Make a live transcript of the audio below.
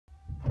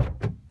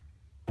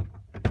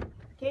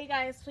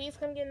guys, please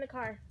come get in the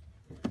car.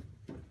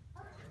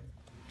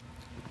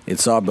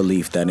 It's our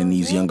belief that in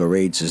these younger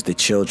ages, the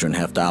children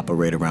have to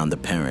operate around the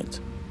parent.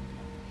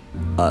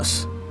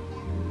 Us.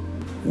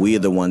 We are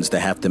the ones that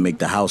have to make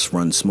the house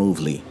run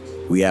smoothly.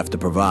 We have to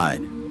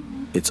provide.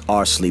 It's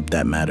our sleep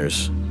that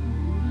matters.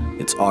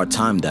 It's our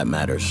time that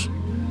matters.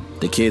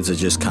 The kids are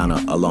just kind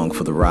of along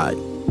for the ride.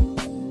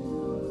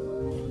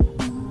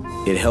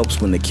 It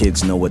helps when the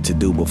kids know what to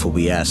do before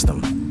we ask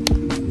them.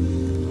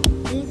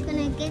 Who's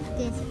gonna get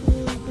this?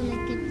 Who's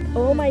gonna get this?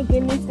 Oh my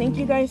goodness, thank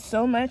you guys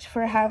so much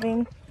for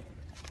having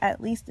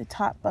at least the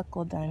top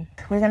buckle done.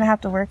 We're gonna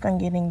have to work on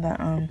getting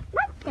the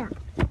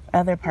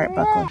other part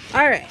buckled.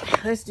 All right,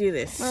 let's do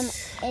this. Mom,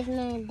 is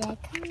my dad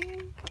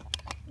coming?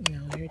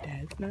 No, your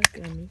dad's not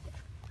coming.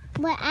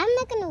 But I'm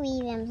not gonna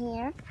leave him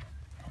here.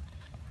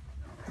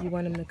 You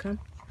want him to come?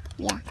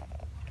 Yeah.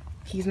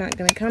 He's not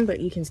gonna come, but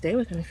you can stay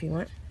with him if you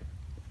want.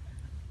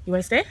 You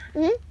want to stay?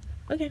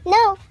 Mm-hmm. Okay.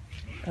 No.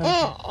 Okay.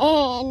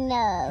 No.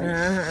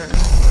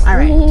 All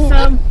right.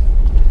 So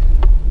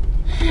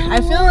I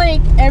feel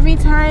like every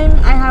time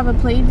I have a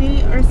play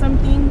date or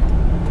something,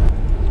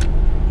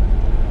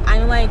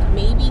 I'm like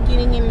maybe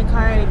getting in the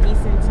car at a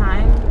decent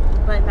time,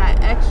 but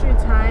that extra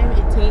time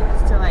it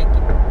takes to like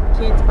get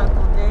kids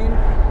buckled in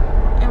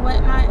and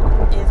whatnot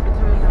is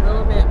becoming a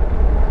little bit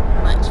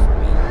much for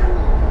me.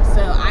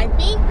 So I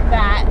think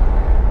that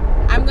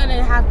I'm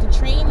gonna have to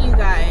train you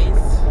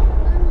guys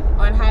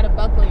on how to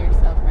buckle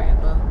yourself, right,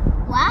 Bo?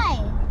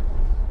 Why?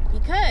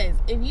 Because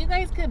if you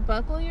guys could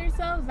buckle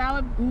yourselves, that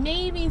would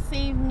maybe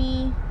save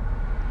me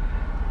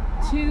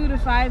 2 to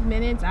 5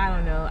 minutes. I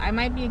don't know. I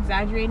might be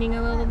exaggerating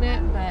a little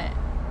bit, but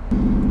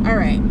all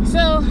right.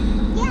 So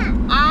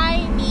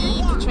I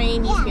need to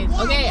train these kids.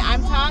 Okay,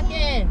 I'm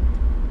talking.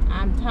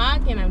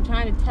 I'm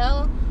trying to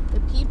tell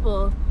the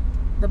people,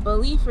 the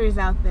believers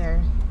out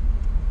there,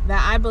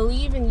 that I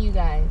believe in you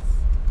guys.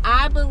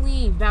 I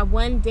believe that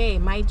one day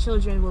my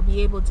children will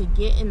be able to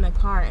get in the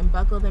car and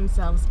buckle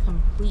themselves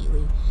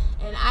completely.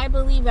 And I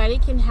believe that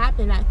it can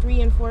happen at 3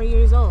 and 4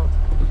 years old.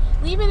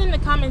 Leave it in the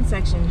comment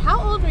section.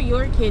 How old were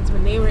your kids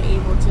when they were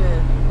able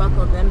to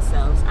buckle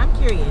themselves? I'm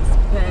curious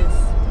because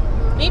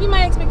maybe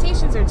my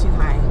expectations are too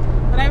high.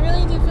 But I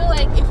really do feel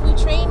like if we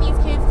train these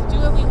kids to do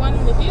what we want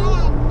them to do,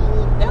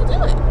 they'll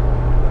do it.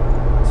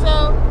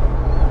 So,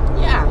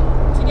 yeah,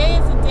 today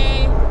is the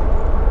day.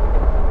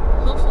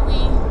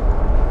 Hopefully,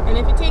 and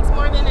if it takes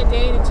more than a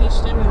day to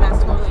teach them, then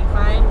that's totally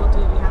fine. We'll do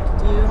what we have to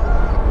do.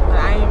 But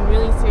I am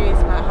really serious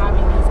about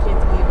having these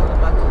kids be able to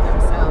buckle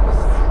themselves.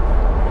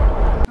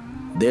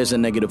 There's a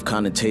negative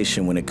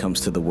connotation when it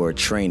comes to the word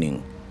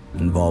training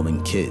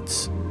involving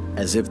kids,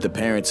 as if the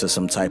parents are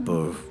some type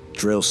of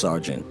drill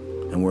sergeant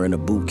and we're in a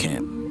boot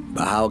camp.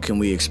 But how can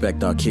we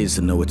expect our kids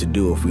to know what to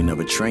do if we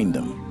never train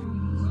them?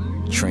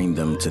 Train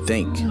them to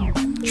think,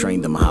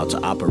 train them how to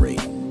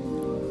operate.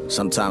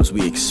 Sometimes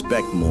we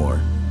expect more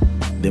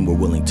than we're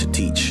willing to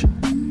teach.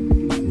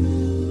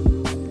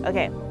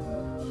 Okay,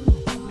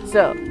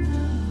 so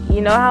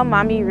you know how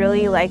mommy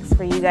really likes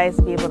for you guys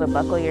to be able to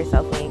buckle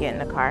yourself when you get in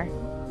the car?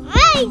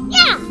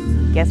 Yeah.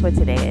 Guess what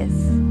today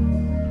is?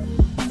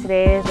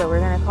 Today is what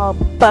we're gonna call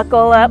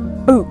Buckle Up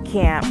Boot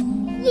Camp.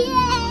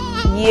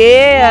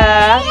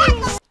 Yeah.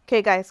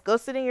 Okay guys, go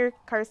sit in your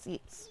car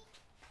seats.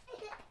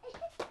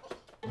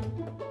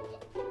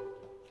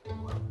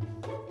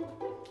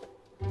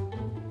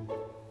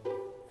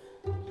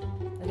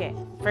 Okay,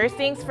 first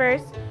things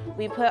first,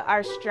 we put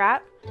our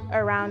strap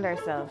around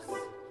ourselves.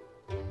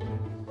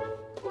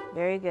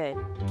 Very good.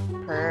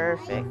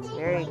 Perfect.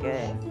 Very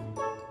good.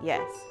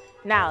 Yes.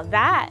 Now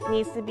that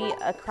needs to be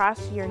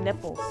across your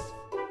nipples.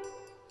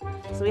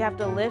 So we have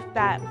to lift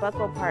that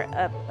buckle part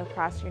up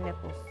across your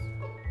nipples.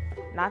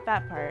 Not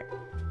that part.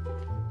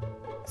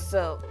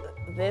 So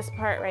this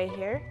part right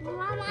here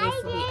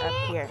needs to be up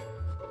here.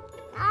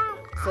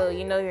 So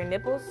you know your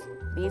nipples?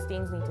 These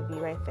things need to be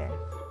right there.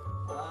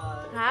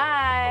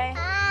 Hi.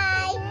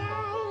 Hi.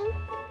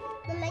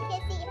 Mama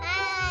can say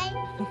hi.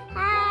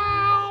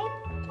 Hi.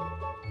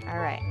 All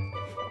right.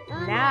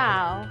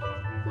 Now.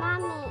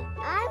 Mommy,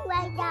 I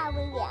like that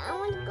with you. I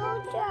want to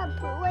go to a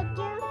pool with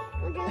you.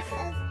 When there's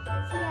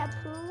see a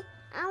pool,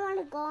 I want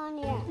to go in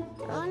there.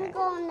 I want to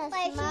go in the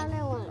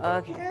smaller one.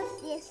 Okay.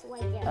 Just this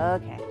way there.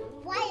 Okay.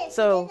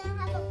 So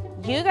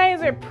you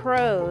guys are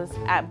pros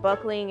at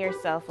buckling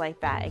yourself like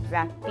that.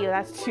 Exactly.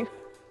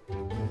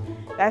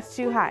 That's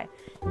too high.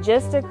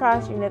 Just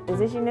across your nipple. Is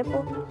this your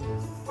nipple?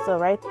 So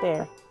right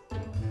there.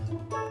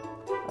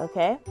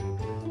 Okay.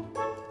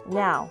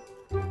 Now,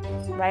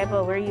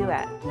 Rayabo, where are you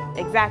at?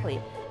 Exactly.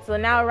 So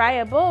now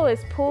Rayabo is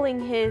pulling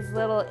his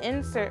little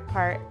insert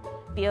part.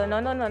 No,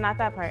 not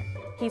that part.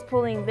 He's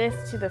pulling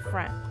this to the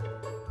front.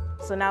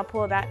 So now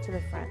pull that to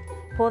the front.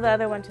 Pull the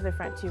other one to the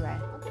front too,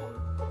 Raya.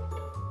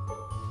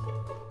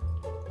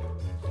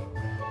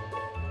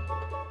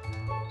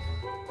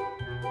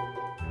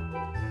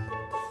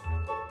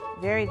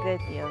 Very good,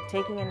 Theo.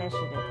 Taking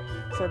initiative.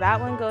 So that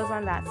one goes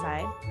on that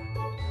side.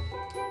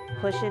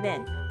 Push it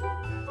in.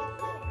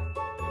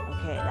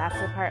 Okay, that's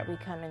the part we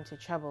come into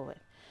trouble with.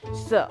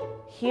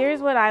 So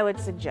here's what I would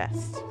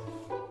suggest.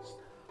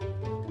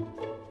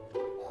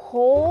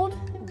 Hold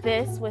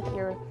this with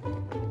your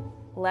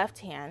left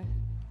hand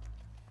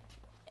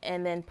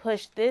and then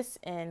push this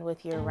in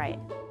with your right.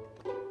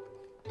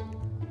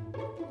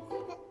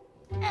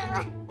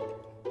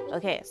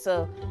 Okay,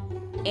 so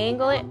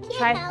angle it.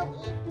 Try.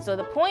 So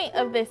the point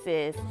of this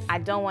is I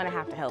don't want to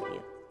have to help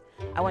you.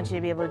 I want you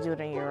to be able to do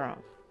it on your own.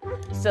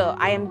 So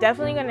I am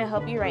definitely going to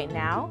help you right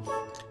now,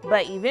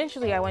 but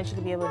eventually I want you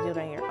to be able to do it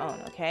on your own,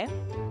 okay?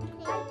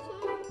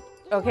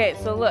 Okay,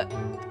 so look,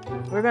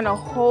 we're going to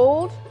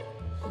hold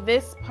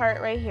this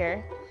part right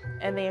here,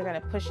 and then you're going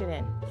to push it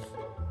in.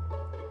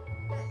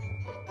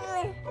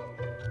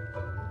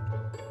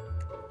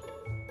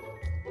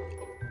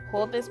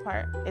 Hold this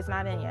part. It's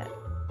not in yet.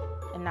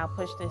 And now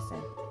push this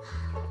in.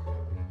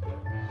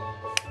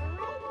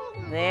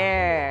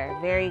 There.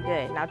 Very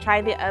good. Now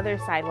try the other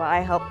side while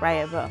I help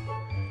Raya Bo.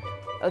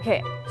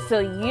 Okay, so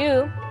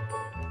you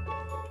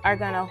are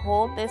going to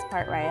hold this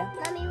part, Raya.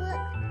 Mommy,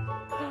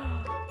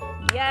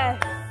 look.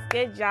 Yes.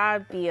 Good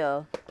job,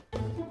 Theo.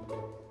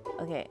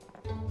 Okay.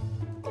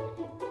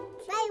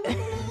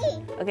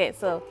 Okay,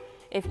 so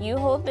if you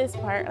hold this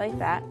part like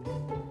that,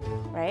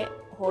 right?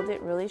 Hold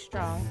it really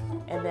strong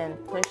and then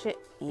push it.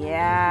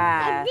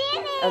 Yeah. I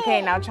did it.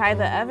 Okay, now try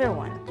the other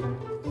one.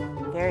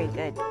 Very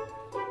good.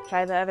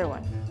 Try the other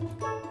one.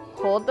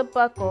 Hold the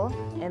buckle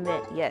and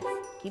then, yes.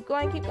 Keep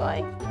going, keep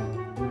going.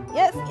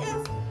 Yes,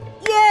 yes.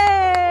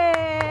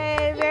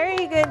 Yay!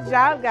 Very good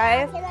job,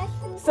 guys.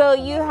 So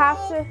you have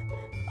to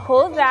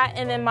hold that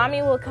and then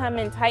mommy will come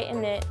and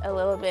tighten it a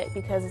little bit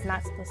because it's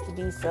not supposed to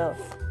be so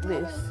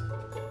loose.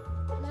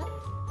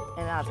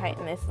 And I'll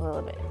tighten this a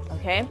little bit,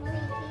 okay?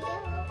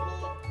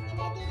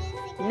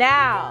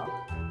 Now,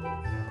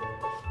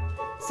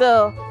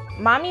 so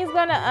mommy's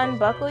gonna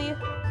unbuckle you.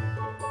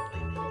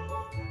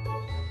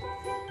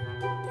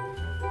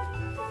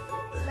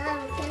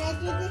 Mom, can I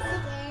do this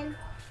again?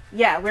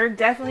 Yeah, we're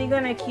definitely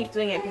gonna keep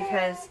doing it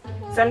because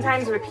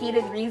sometimes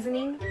repeated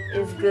reasoning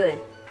is good.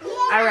 Yeah.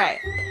 All right,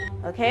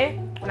 okay?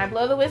 When I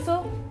blow the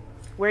whistle,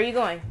 where are you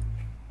going?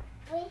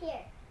 Right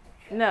here.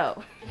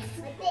 No.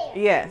 Right there.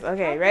 Yes,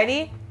 okay,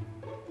 ready?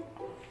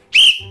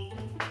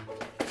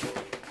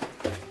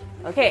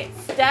 Okay,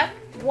 step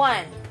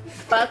 1,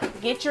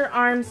 get your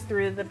arms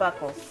through the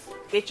buckles.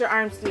 Get your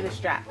arms through the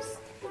straps.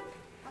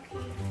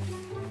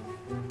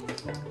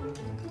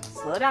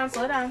 Slow down,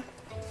 slow down.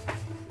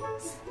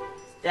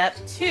 Step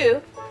 2,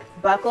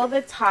 buckle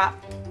the top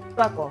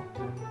buckle.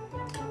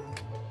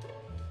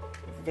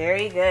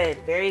 Very good,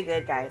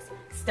 guys.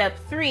 Step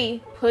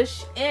 3,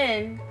 push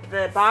in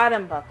the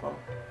bottom buckle.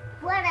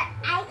 What?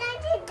 I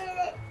thought you did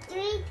it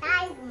 3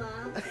 times,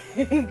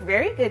 Mom.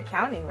 Very good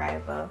counting, Raya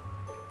Bo.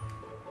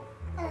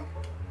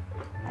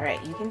 All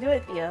right, you can do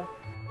it, Theo.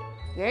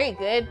 Very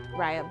good,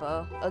 Raya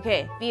Bo.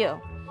 Okay, Theo,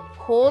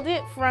 hold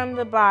it from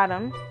the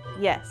bottom.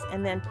 Yes,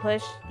 and then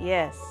push.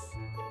 Yes.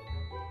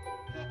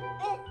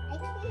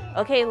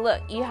 Okay,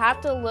 look, you have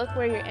to look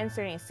where you're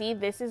inserting. See,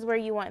 this is where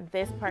you want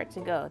this part to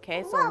go,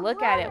 okay? So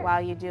look at it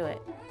while you do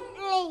it.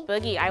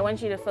 Boogie, I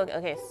want you to focus.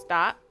 Okay,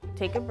 stop.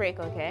 Take a break,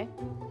 okay?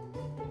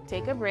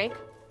 Take a break.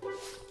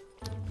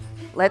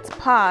 Let's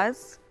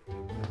pause.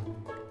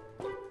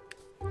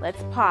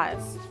 Let's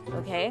pause,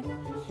 okay?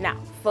 Now,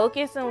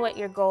 focus on what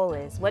your goal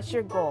is. What's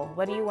your goal?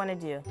 What do you want to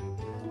do?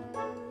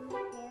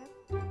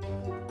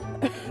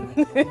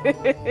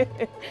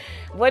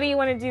 What do you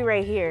want to do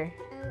right here?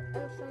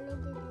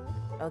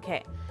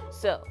 Okay,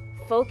 so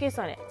focus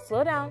on it.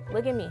 Slow down.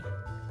 Look at me.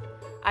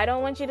 I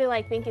don't want you to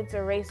like think it's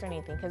a race or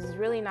anything because it's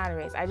really not a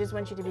race. I just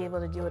want you to be able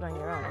to do it on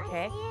your own,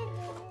 okay?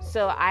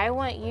 So I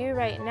want you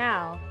right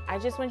now, I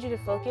just want you to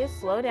focus,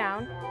 slow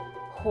down,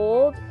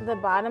 hold the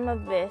bottom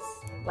of this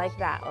like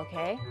that,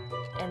 okay?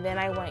 And then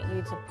I want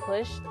you to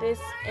push this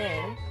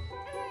in,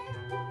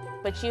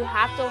 but you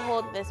have to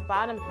hold this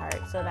bottom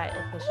part so that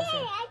it pushes in.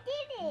 I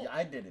did it. Yeah,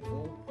 I did it,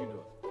 fool. You do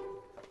it.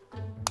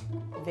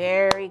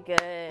 Very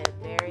good,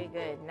 very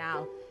good.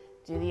 Now,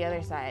 do the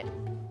other side.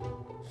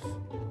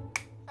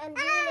 I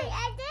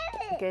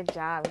did it. Good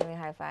job. Give me a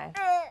high five.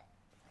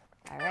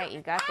 All right,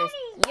 you got this.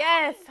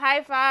 Yes,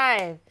 high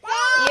five.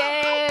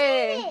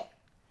 Yay.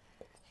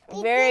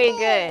 Very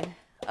good.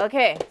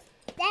 Okay.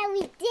 Dad, we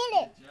did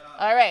it.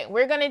 All right,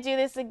 we're going to do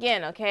this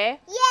again, okay?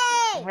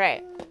 Yay. All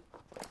right.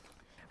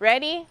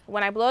 Ready?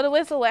 When I blow the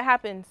whistle, what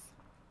happens?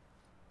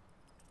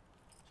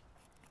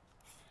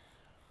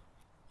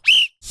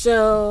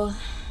 So,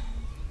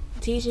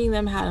 teaching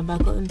them how to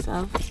buckle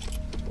themselves,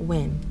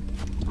 win.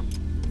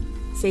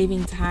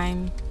 Saving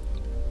time,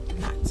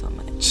 not so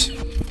much.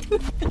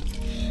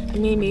 I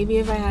mean, maybe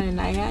if I had an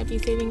eye, I'd be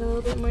saving a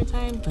little bit more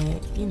time,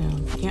 but, you know,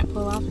 can't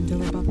pull off until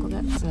they're buckled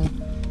up, so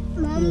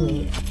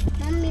Mommy,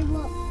 Mommy,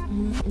 look.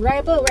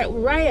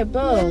 Raya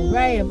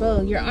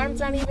Bo, your arm's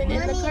not even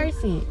in the car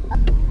seat.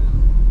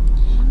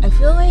 I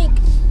feel like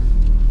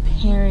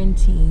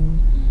parenting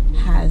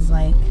has,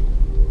 like,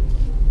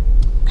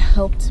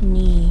 helped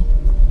me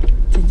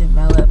to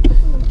develop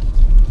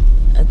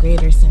a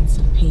greater sense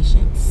of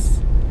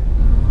patience.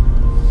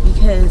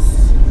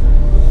 Because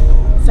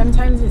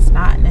sometimes it's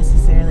not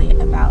necessarily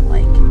about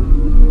like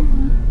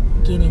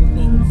getting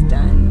things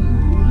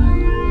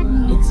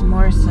done. It's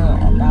more so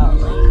about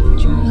like the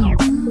journey.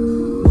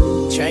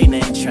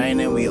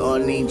 Training, we all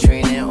need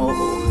training,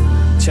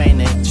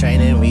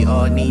 Training, we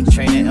all need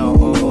training,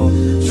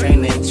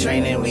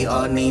 Training, we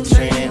all need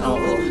training,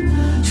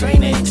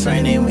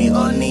 Training, we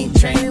all need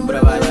training,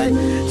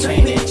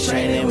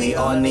 Training, we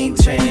all need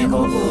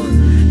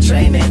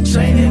training,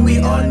 Training, we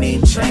all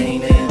need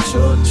training,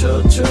 True,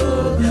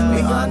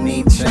 we all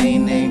need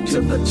training,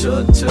 True, we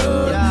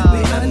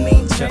all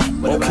need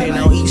training. Okay,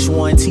 now each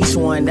one, teach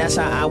one, that's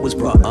how I was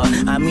brought up.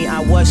 I mean,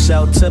 I was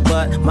sheltered,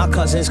 but my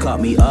cousins caught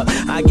me up.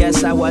 I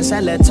guess I was a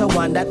little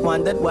one that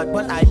wondered what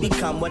would I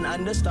become when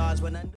under stars, when under